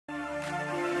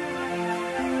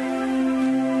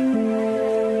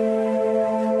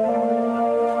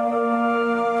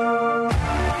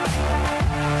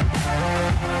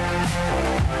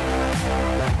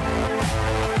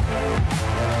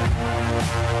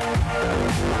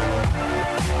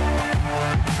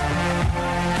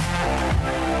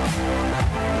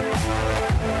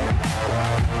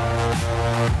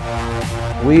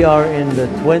We are in the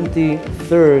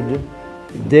 23rd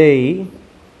day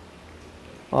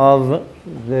of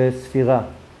the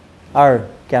Sphira, our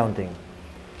counting.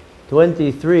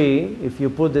 23, if you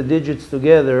put the digits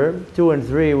together, 2 and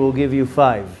 3 will give you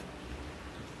 5.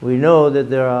 We know that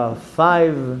there are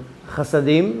 5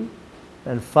 chasadim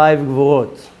and 5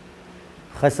 gvurot.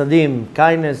 Chasadim,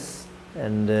 kindness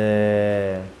and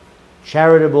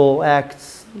charitable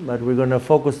acts, but we're going to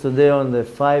focus today on the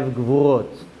 5 gvurot.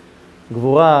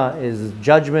 Gvura is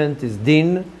judgment, is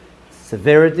din,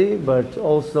 severity, but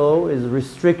also is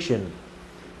restriction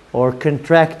or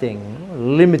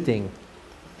contracting, limiting.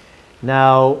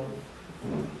 Now,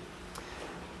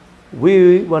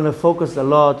 we want to focus a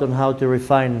lot on how to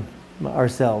refine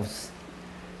ourselves.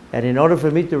 And in order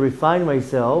for me to refine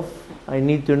myself, I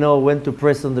need to know when to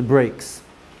press on the brakes.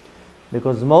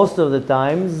 Because most of the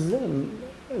times,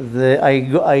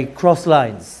 I cross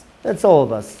lines. That's all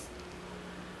of us.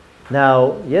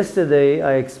 Now, yesterday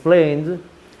I explained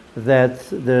that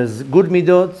there's good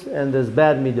midot and there's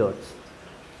bad midot.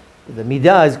 The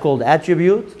midah is called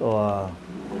attribute or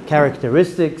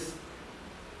characteristics.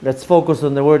 Let's focus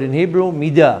on the word in Hebrew,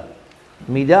 midah.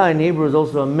 Midah in Hebrew is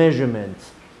also a measurement.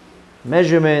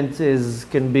 Measurement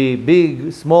can be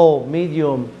big, small,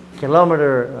 medium,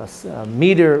 kilometer, a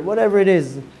meter, whatever it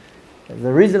is.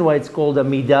 The reason why it's called a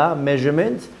midah,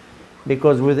 measurement,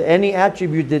 because with any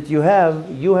attribute that you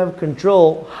have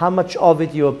control how much of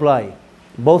it you apply,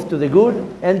 both to the good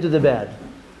and to the bad.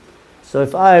 So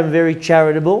if I am very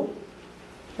charitable,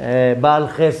 Baal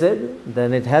Chesed,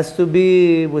 then it has to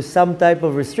be with some type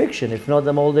of restriction. If not,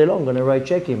 I'm all day long going to write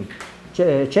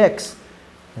checks.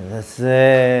 And that's,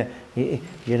 that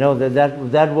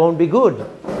won't be good.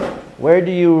 Where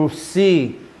do you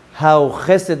see how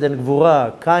Chesed and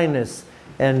Gvura, kindness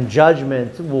and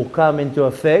judgment will come into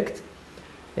effect?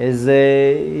 Is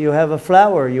you have a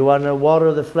flower, you want to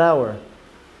water the flower.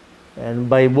 And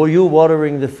by you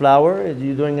watering the flower,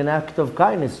 you're doing an act of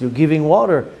kindness. You're giving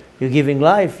water, you're giving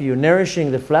life, you're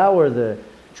nourishing the flower, the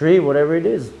tree, whatever it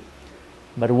is.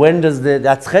 But when does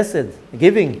that's chesed,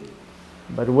 giving.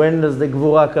 But when does the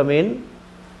gvura come in?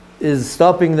 Is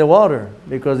stopping the water.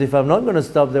 Because if I'm not going to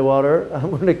stop the water, I'm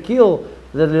going to kill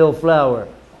the little flower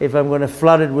if I'm going to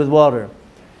flood it with water.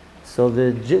 So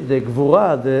the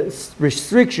gvura, the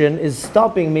restriction is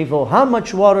stopping me for how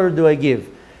much water do I give?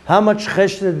 How much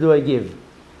chesed do I give?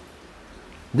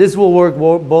 This will work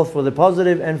both for the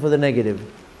positive and for the negative.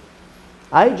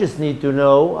 I just need to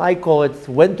know, I call it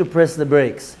when to press the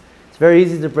brakes. It's very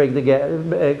easy to press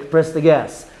the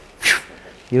gas.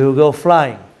 You go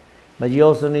flying. But you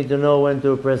also need to know when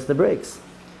to press the brakes.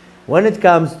 When it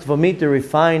comes for me to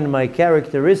refine my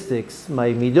characteristics,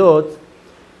 my midot,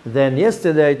 then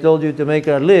yesterday I told you to make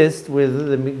a list with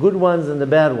the good ones and the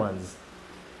bad ones.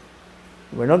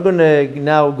 We're not going to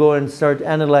now go and start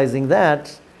analyzing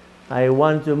that. I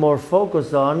want to more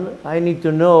focus on, I need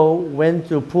to know when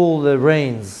to pull the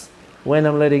reins, when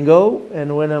I'm letting go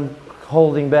and when I'm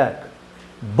holding back,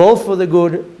 both for the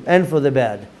good and for the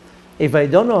bad. If I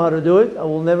don't know how to do it, I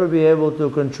will never be able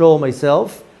to control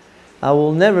myself. I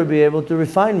will never be able to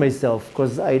refine myself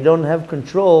because I don't have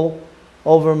control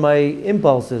over my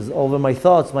impulses, over my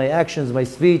thoughts, my actions, my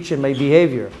speech, and my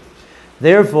behavior.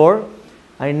 Therefore,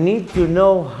 I need to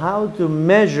know how to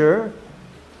measure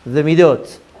the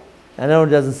midot. I know it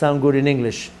doesn't sound good in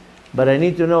English, but I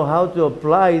need to know how to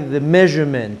apply the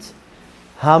measurement.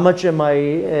 How much am I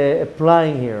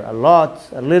applying here? A lot,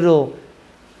 a little?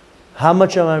 How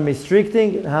much am I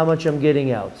restricting and how much I'm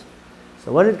getting out?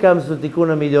 So when it comes to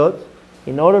Tikun midot,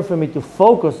 in order for me to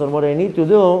focus on what I need to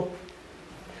do,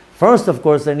 first, of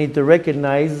course, I need to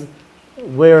recognize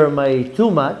where am I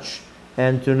too much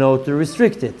and to know to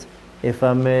restrict it. If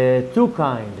I'm too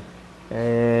kind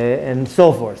and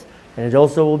so forth. And it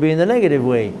also will be in the negative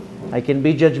way. I can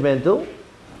be judgmental.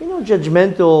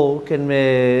 Judgmental can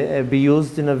be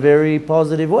used in a very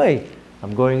positive way.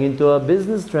 I'm going into a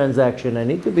business transaction. I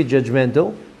need to be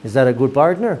judgmental. Is that a good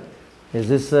partner? Is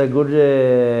this a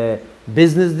good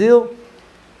business deal?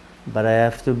 But I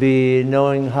have to be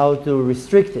knowing how to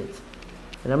restrict it.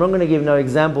 And I'm not going to give no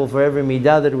example for every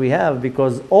midah that we have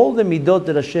because all the midot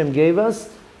that Hashem gave us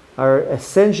are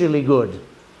essentially good.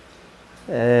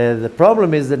 The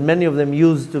problem is that many of them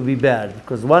used to be bad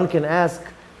because one can ask,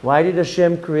 why did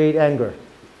Hashem create anger?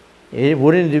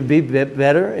 Wouldn't it be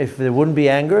better if there wouldn't be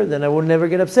anger? Then I would never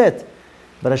get upset.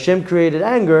 But Hashem created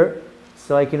anger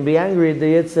so I can be angry at the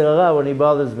Yetzer Hara when he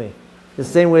bothers me. The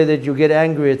same way that you get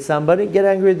angry at somebody, get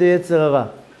angry at the Yetzer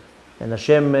Hara. And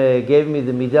Hashem gave me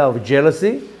the midah of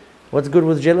jealousy. What's good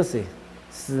with jealousy?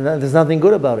 There's nothing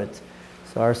good about it.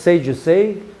 So our sages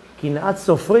say, קנאת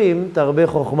סופרים תרבה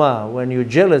חוכמה. When you're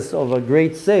jealous of a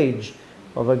great sage,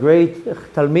 of a great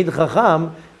Talmid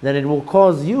Chacham, then it will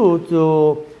cause you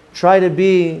to try to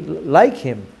be like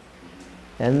him.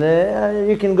 And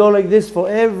you can go like this for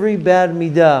every bad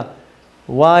midah.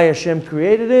 Why Hashem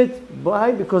created it?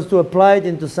 Why? Because to apply it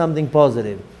into something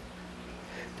positive.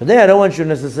 Today I don't want you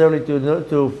necessarily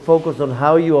to focus on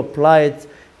how you apply it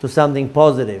to something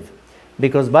positive.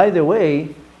 Because by the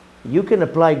way, you can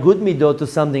apply good midot to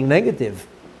something negative.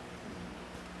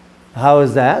 How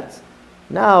is that?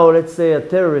 Now let's say a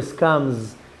terrorist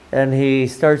comes and he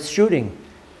starts shooting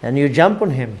and you jump on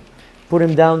him, put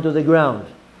him down to the ground.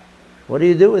 What do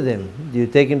you do with him? Do you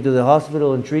take him to the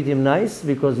hospital and treat him nice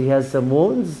because he has some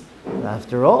wounds?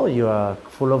 After all, you are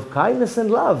full of kindness and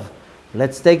love.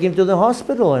 Let's take him to the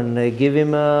hospital and give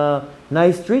him a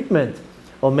nice treatment.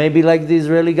 Or maybe like the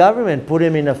Israeli government, put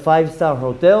him in a 5-star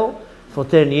hotel for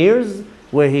 10 years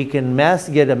where he can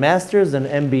get a master's, an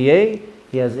MBA.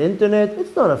 He has internet.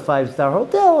 It's not a 5-star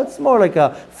hotel. It's more like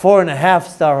a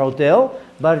 4.5-star hotel.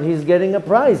 But he's getting a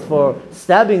prize for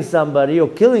stabbing somebody or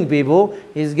killing people.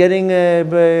 He's getting,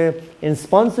 in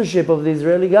sponsorship of the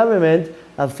Israeli government,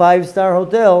 a 5-star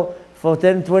hotel for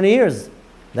 10, 20 years.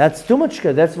 That's too much.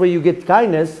 That's where you get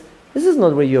kindness. This is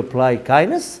not where you apply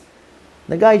kindness.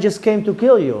 The guy just came to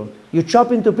kill you. You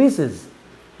chop into pieces.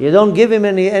 You don't give him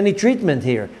any treatment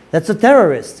here. That's a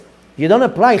terrorist. You don't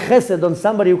apply chesed on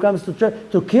somebody who comes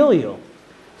to kill you.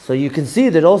 So you can see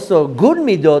that also good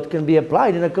midot can be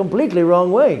applied in a completely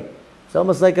wrong way. It's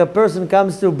almost like a person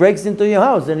breaks into your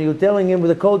house and you're telling him with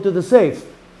a code to the safe.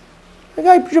 The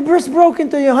guy just broke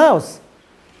into your house.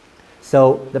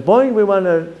 So the point we want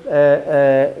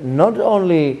to not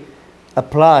only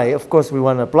apply, of course we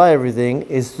want to apply everything,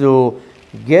 is to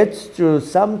get to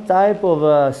some type of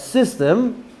a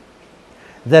system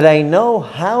that I know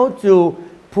how to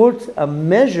put a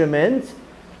measurement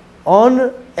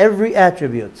on every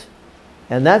attribute.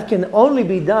 And that can only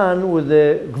be done with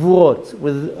the gvurot,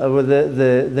 with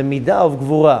the midah of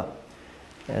gvura.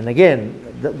 And again,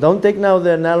 don't take now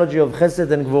the analogy of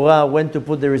chesed and gvura, when to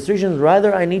put the restrictions.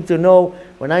 Rather, I need to know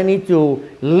when I need to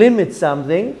limit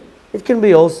something. It can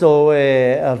be also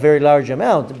a very large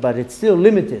amount, but it's still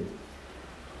limited.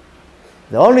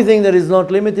 The only thing that is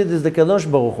not limited is the Kadosh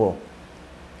Baruch Hu.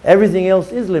 Everything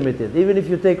else is limited. Even if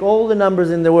you take all the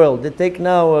numbers in the world, they take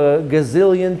now a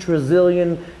gazillion,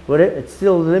 trillion, whatever, it's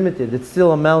still limited. It's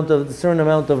still a certain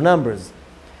amount of numbers.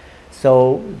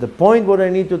 So the point what I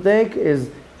need to take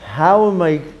is, how am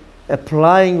I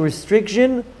applying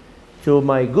restriction to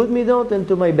my good midot and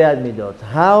to my bad midot?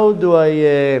 How do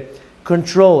I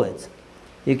control it?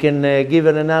 You can give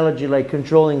an analogy like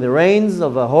controlling the reins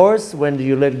of a horse. When do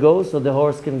you let go so the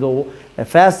horse can go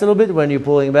fast a little bit when you're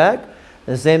pulling back?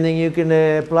 The same thing you can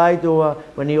apply to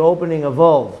when you're opening a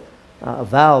valve. How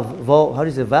do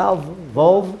you say valve?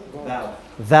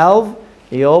 Valve.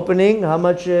 You're opening, how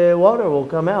much water will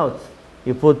come out?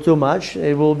 You put too much,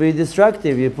 it will be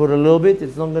destructive. You put a little bit,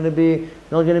 it's not going to be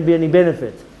any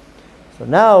benefit. So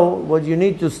now what you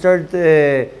need to start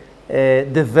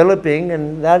developing,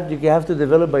 and that you have to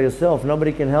develop by yourself,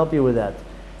 nobody can help you with that,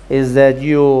 is that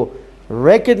you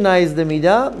recognize the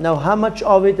midah. Now how much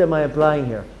of it am I applying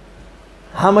here?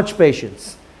 How much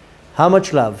patience? How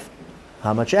much love?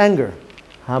 How much anger?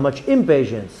 How much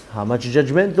impatience? How much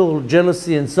judgmental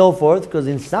jealousy and so forth? Because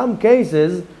in some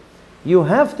cases you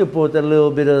have to put a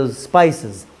little bit of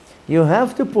spices. You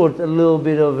have to put a little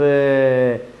bit of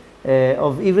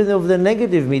even of the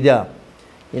negative midah.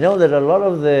 You know that a lot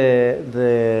of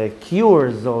the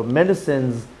cures or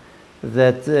medicines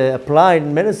that applied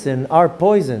in medicine are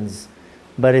poisons.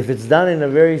 But if it's done in a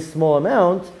very small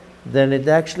amount, then it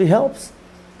actually helps.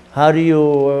 How do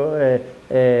you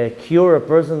cure a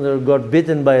person that got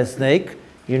bitten by a snake?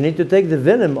 You need to take the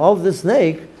venom of the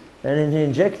snake and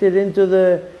inject it into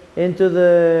the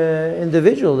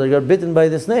individual that got bitten by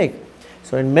the snake.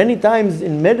 So in many times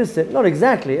in medicine, not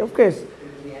exactly, of course.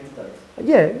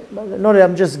 Yeah,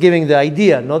 I'm just giving the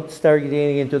idea, not starting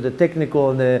getting into the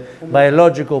technical and the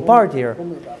biological part here.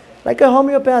 Like a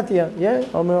homeopathy, yeah,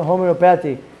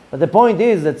 homeopathy. But the point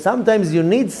is that sometimes you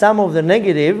need some of the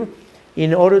negative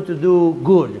in order to do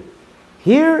good.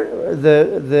 Here,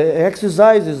 the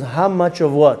exercise is how much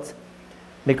of what.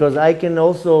 Because I can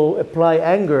also apply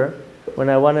anger when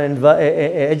I want to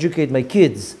educate my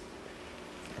kids.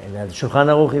 And the Shulchan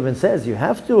Aruch even says you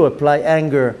have to apply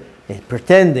anger,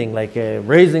 pretending, like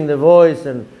raising the voice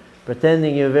and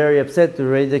pretending you're very upset to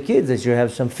raise the kids, that you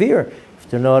have some fear. You have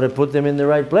to know how to put them in the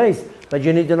right place. But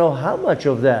you need to know how much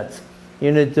of that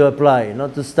you need to apply.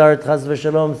 Not to start, chas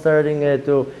v'shalom, starting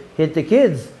to hit the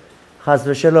kids. Chas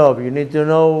v'shalom. You need to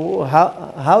know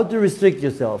how to restrict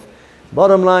yourself.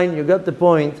 Bottom line, you got the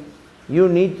point. You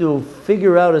need to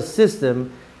figure out a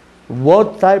system,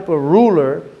 what type of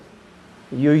ruler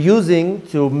you're using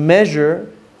to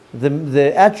measure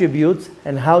the attributes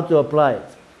and how to apply it.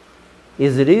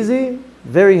 Is it easy?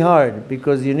 Very hard,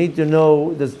 because you need to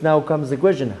know, this now comes the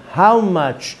question, how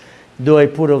much do I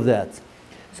put of that?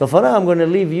 So for now, I'm going to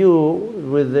leave you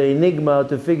with the enigma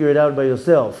to figure it out by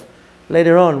yourself.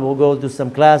 Later on, we'll go to some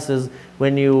classes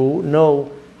when you know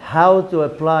how to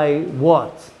apply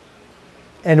what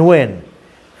and when.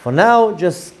 For now,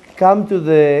 just come to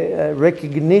the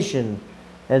recognition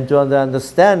and to the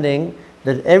understanding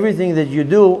that everything that you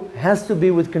do has to be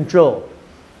with control.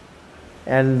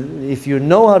 And if you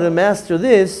know how to master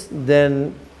this,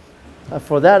 then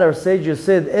for that our sages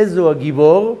said, Ezu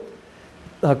agibor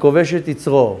hakovesh et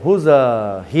yitzro. Who's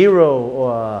a hero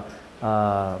or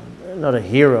not a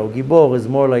hero? Gibor is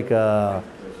more like a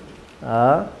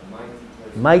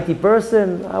mighty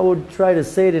person. I would try to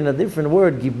say it in a different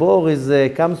word.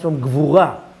 Gibor comes from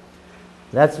gvura.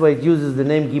 That's why it uses the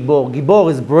name Gibor. Gibor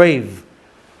is brave,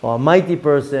 or a mighty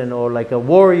person, or like a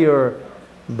warrior.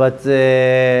 But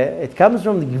it comes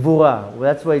from the Gvura.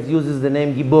 That's why it uses the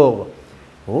name Gibor.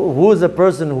 Who is a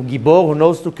person who Gibor, who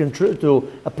knows to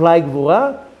apply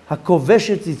Gvura? Hakovesh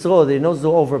et yitzro. He knows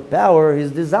to overpower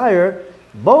his desire,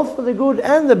 both for the good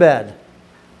and the bad.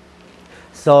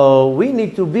 So we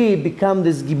need to become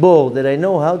this Gibor, that I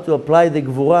know how to apply the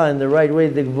Gvura in the right way.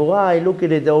 The Gvura, I look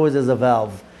at it always as a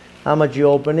valve. How much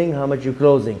you're opening, how much you're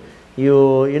closing.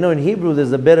 You know, in Hebrew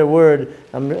there's a better word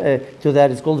to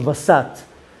that. It's called vasat.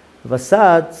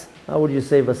 Vasat, how would you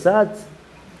say vasat?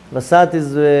 Vasat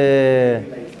is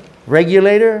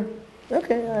regulator.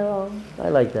 Okay, I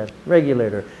like that.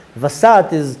 Regulator.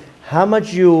 Vasat is how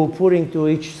much you putting to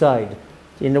each side.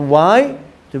 Why?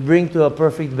 To bring to a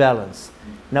perfect balance.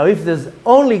 Now, if there's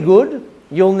only good,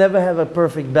 you'll never have a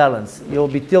perfect balance. You'll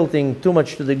be tilting too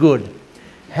much to the good.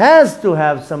 Has to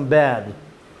have some bad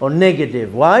or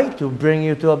negative. Why? To bring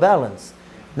you to a balance.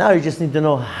 Now you just need to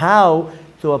know how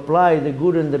to apply the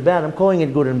good and the bad. I'm calling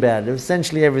it good and bad.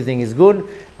 Essentially everything is good.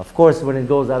 Of course, when it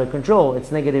goes out of control,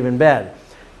 it's negative and bad.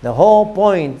 The whole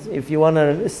point, if you want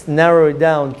to narrow it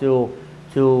down to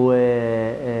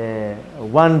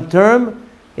one term,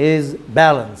 is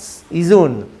balance.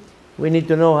 Izun. We need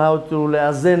to know how to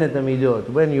le'azen et hamidot.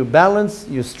 When you balance,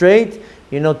 you're straight,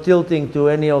 you're not tilting to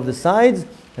any of the sides.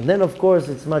 And then, of course,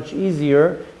 it's much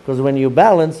easier, because when you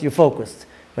balance, you're focused.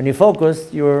 When you're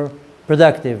focused, you're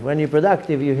productive. When you're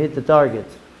productive, you hit the target.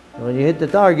 And when you hit the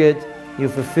target, you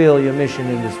fulfill your mission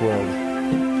in this world.